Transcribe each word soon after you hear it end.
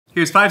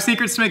Here's 5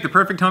 secrets to make the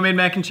perfect homemade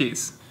mac and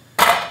cheese.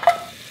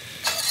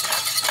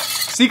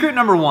 Secret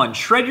number 1,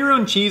 shred your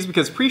own cheese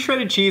because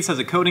pre-shredded cheese has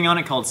a coating on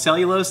it called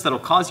cellulose that'll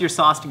cause your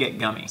sauce to get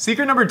gummy.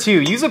 Secret number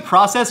 2, use a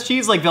processed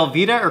cheese like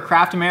Velveeta or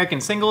Kraft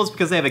American Singles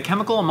because they have a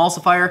chemical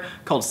emulsifier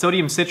called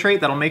sodium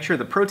citrate that'll make sure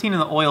the protein in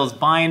the oils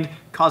bind,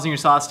 causing your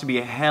sauce to be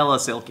hella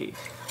silky.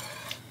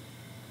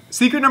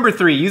 Secret number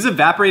 3, use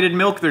evaporated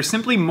milk. There's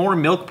simply more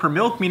milk per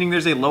milk, meaning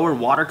there's a lower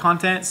water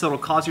content, so it'll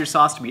cause your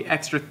sauce to be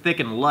extra thick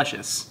and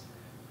luscious.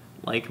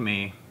 Like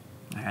me.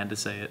 I had to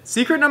say it.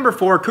 Secret number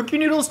 4, cook your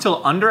noodles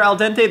till under al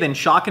dente, then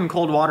shock in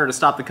cold water to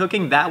stop the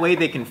cooking. That way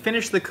they can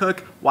finish the cook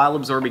while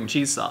absorbing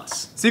cheese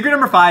sauce. Secret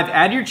number 5,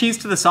 add your cheese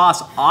to the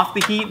sauce off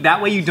the heat.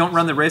 That way you don't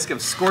run the risk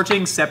of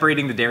scorching,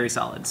 separating the dairy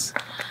solids.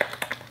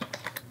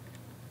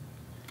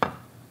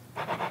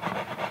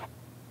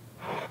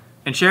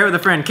 And share it with a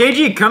friend.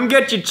 KG, come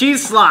get your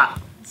cheese slop.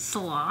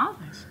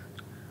 Slop?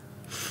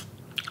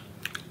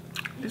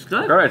 It's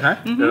good. All right, huh?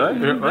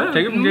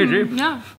 Take it from KG. Yeah.